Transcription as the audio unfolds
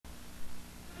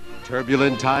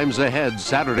Turbulent times ahead,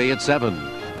 Saturday at 7.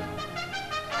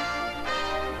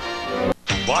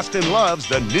 Boston loves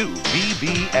the new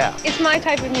WVBF. It's my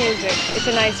type of music. It's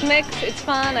a nice mix, it's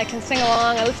fun, I can sing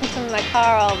along, I listen to them in my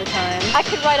car all the time. I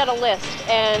could write out a list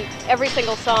and every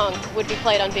single song would be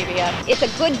played on WVBF. It's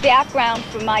a good background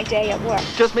for my day at work.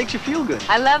 Just makes you feel good.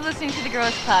 I love listening to the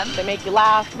Girls Club. They make you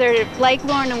laugh. They're like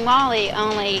Lauren and Wally,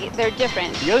 only they're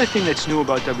different. The other thing that's new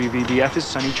about WVBF is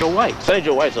Sonny Joe White. Sonny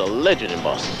Joe White's a legend in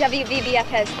Boston. WVBF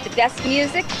has the best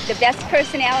music, the best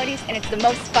personalities, and it's the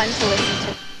most fun to listen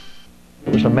to.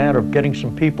 It was a matter of getting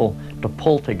some people to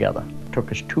pull together. It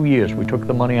took us 2 years. We took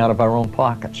the money out of our own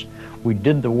pockets. We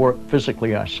did the work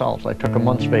physically ourselves. I took a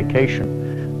month's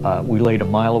vacation. We laid a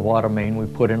mile of water main. We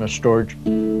put in a storage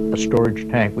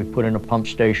tank. We put in a pump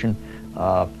station.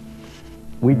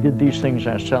 We did these things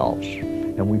ourselves,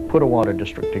 and we put a water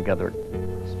district together.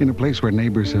 In a place where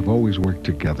neighbors have always worked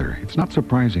together, it's not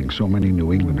surprising so many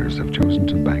New Englanders have chosen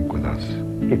to bank with us.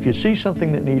 If you see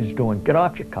something that needs doing, get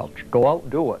off your couch. Go out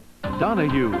and do it.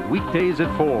 Donahue, weekdays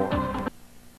at 4.